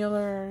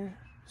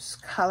Mueller's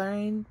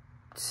coloring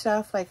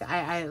stuff. Like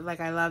I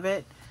love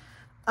it.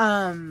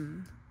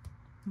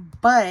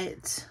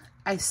 But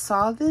I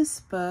saw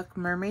this book,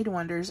 Mermaid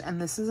Wonders,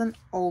 and this is an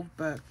old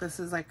book. This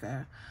is like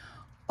a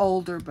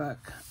older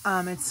book.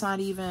 It's not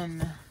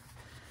even,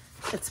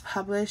 it's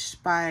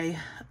published by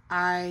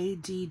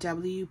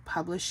IDW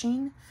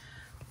Publishing.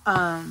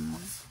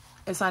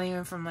 It's not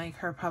even from like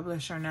her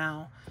publisher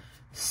now.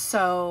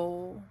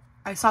 So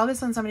I saw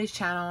this on somebody's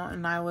channel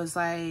and I was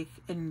like,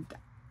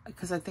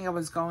 because I think I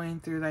was going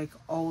through like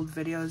old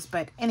videos,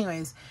 but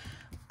anyways,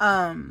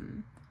 I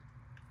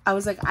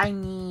was like, I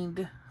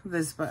need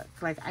this book.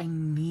 Like, I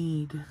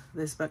need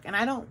this book. And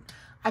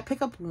I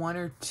pick up one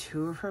or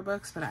two of her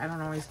books, but I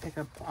don't always pick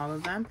up all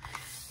of them.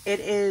 It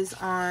is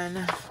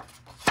on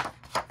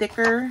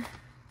thicker,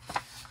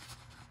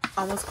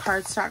 almost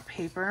cardstock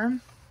paper.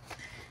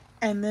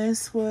 And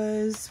this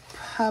was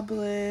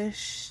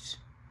published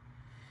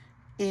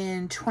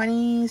in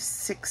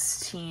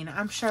 2016.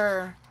 I'm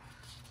sure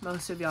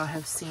most of y'all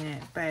have seen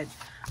it, but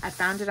I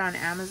found it on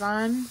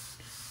Amazon.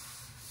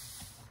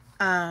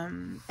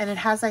 And it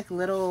has like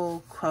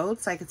little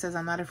quotes, like it says,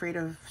 "I'm not afraid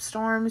of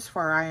storms,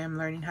 for I am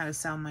learning how to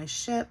sail my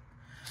ship."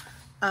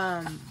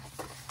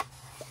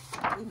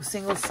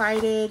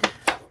 Single-sided,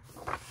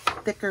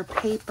 thicker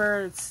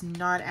paper. It's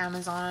not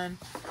Amazon.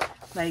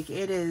 Like,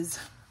 it is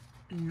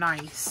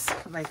nice.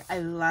 Like, I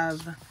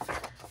love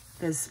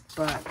this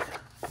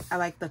book. I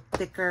like the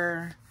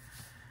thicker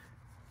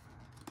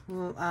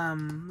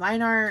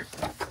line art.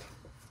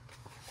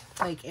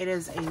 Like, it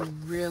is a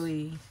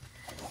really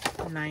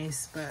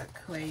nice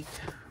book. Like,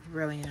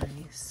 really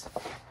nice.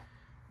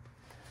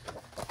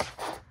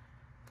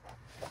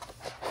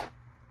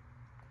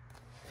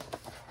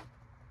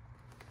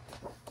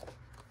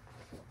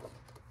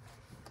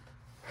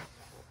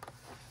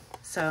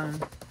 So,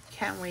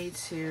 can't wait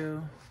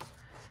to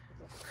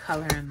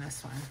color in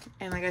this one.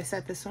 And like I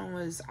said, this one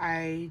was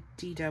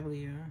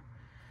IDW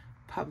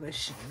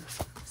Publishing.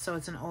 So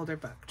it's an older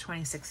book,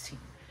 2016.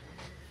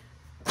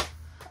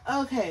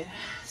 Okay,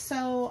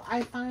 so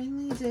I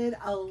finally did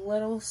a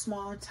little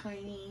small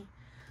tiny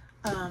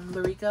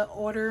Lurica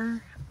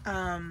order.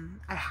 I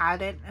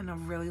had it in a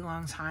really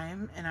long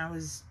time and I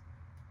was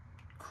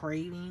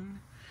craving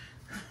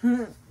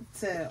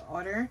to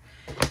order.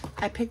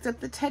 I picked up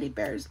the Teddy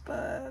Bears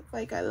book.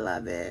 Like, I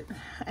love it.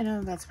 I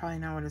know that's probably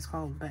not what it's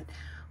called, but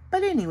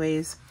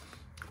anyways,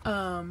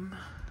 kind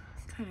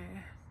of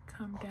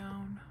come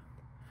down.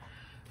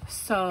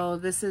 So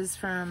this is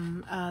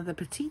from the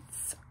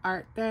Petites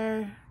Art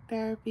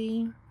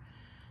Therapy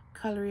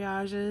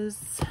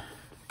Coloriages,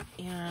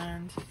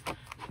 and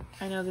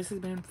I know this has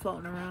been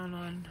floating around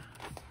on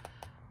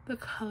the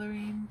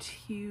coloring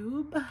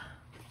tube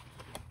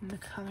in the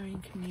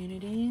coloring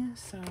community,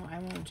 so I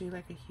won't do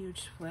like a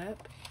huge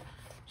flip.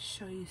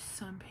 Show you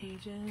some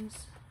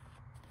pages.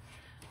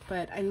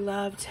 But I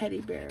love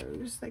teddy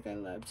bears. Like, I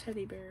love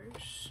teddy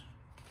bears.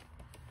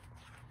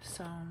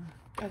 So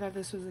I thought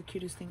this was the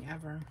cutest thing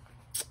ever.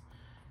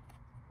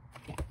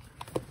 Yeah.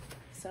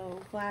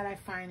 So glad I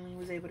finally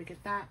was able to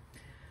get that.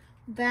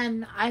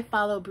 Then I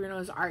follow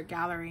Bruno's art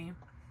gallery.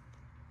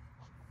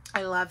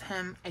 I love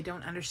him. I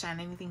don't understand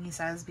anything he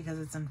says because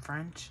it's in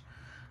French.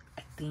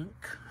 I think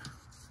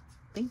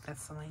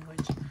that's the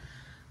language.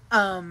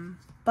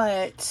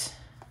 But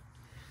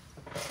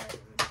sorry, let me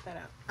put that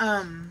up.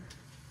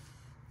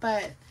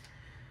 But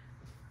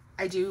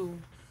I do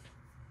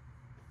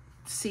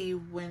see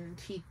when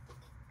he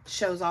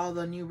shows all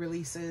the new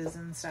releases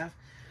and stuff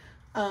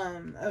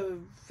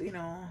of, you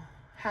know,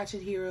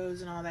 Hatchet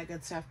Heroes and all that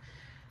good stuff.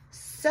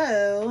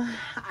 So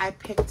I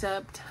picked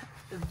up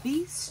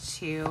these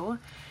two,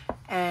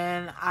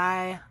 and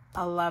I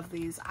love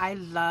these. I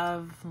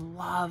love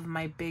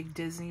my big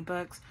Disney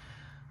books.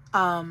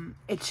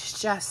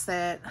 It's just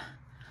that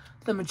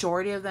the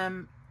majority of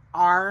them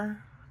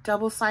are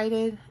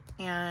double-sided,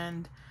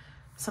 and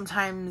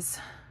sometimes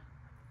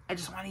I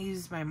just want to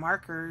use my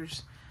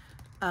markers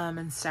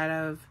instead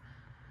of,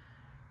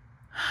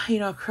 you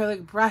know,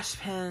 acrylic brush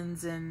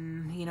pens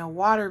and, you know,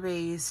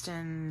 water-based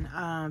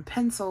and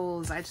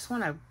pencils. I just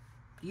want to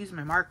use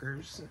my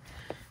markers.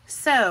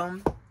 So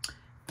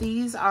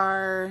these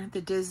are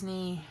the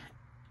Disney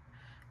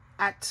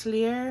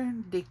Atelier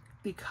de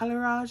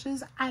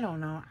Colorages. I don't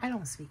know. I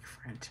don't speak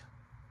French.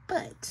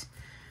 But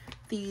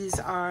these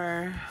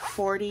are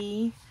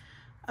 40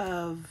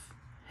 of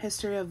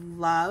History of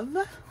Love.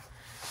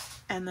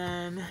 And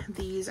then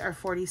these are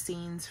 40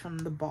 scenes from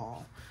the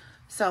ball.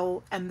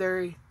 So, and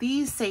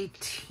these say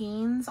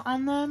teens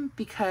on them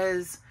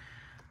because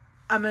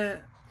I'm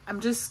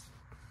just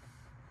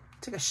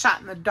took a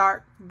shot in the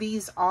dark.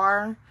 These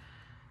are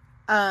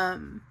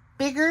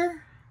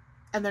bigger,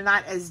 and they're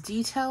not as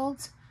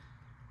detailed,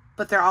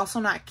 but they're also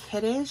not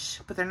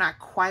kiddish, but they're not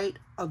quite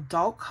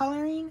adult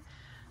coloring.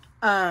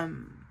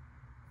 And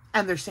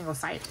they're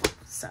single-sided.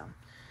 So,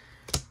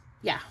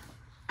 yeah.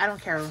 I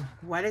don't care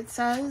what it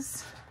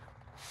says.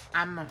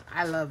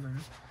 I love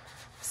them.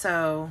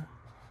 So,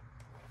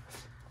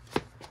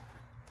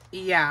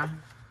 yeah.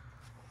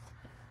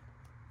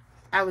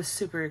 I was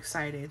super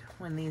excited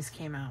when these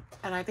came out.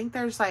 And I think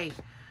there's like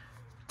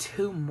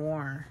 2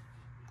 more.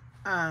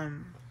 That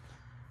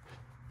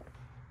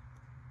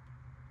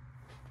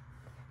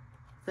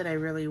I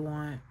really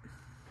want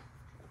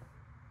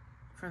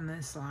from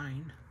this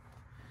line.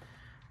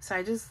 So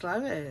I just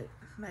love it.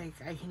 Like,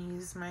 I can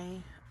use my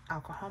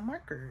alcohol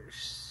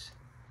markers.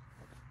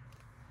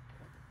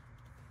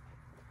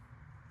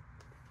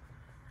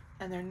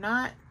 And they're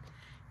not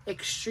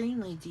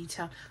extremely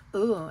detailed.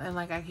 Ooh, and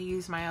like I could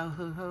use my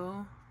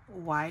Ohuhu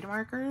wide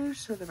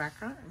markers for the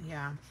background.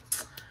 Yeah.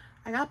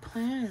 I got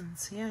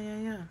plans.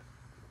 Yeah.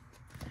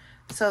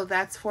 So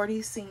that's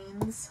 40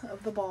 scenes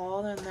of the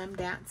ball and them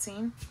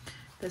dancing.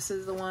 This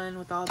is the one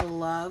with all the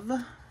love.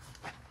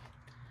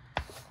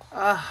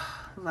 Oh,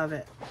 love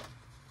it.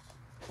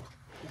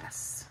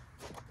 Yes.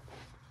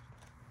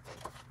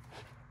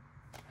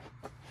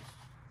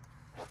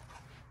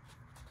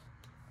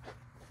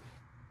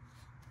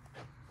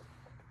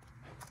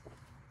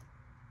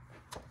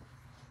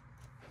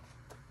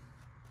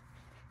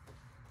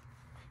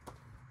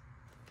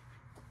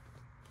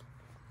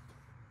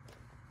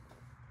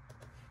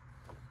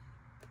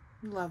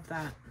 Love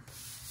that.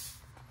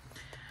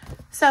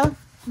 So,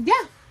 yeah,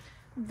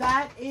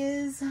 that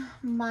is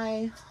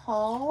my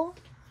haul.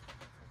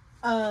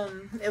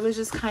 It was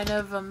just kind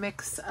of a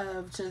mix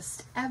of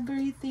just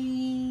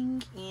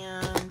everything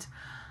and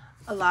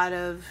a lot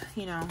of,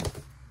 you know,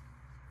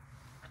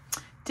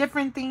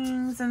 different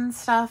things and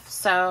stuff.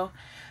 So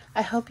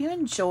I hope you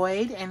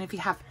enjoyed, and if you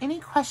have any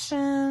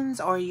questions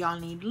or y'all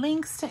need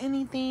links to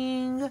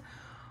anything,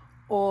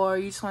 or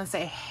you just want to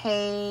say,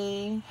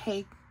 hey,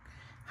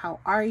 how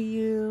are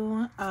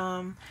you?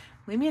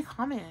 Leave me a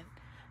comment.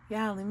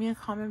 Yeah, leave me a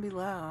comment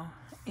below.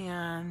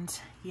 And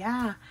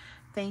yeah,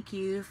 thank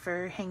you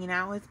for hanging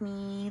out with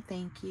me.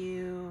 Thank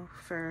you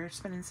for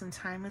spending some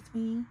time with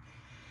me.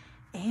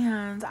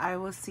 And I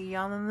will see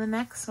y'all in the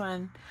next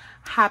one.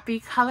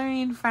 Happy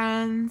coloring,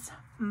 friends.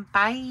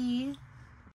 Bye.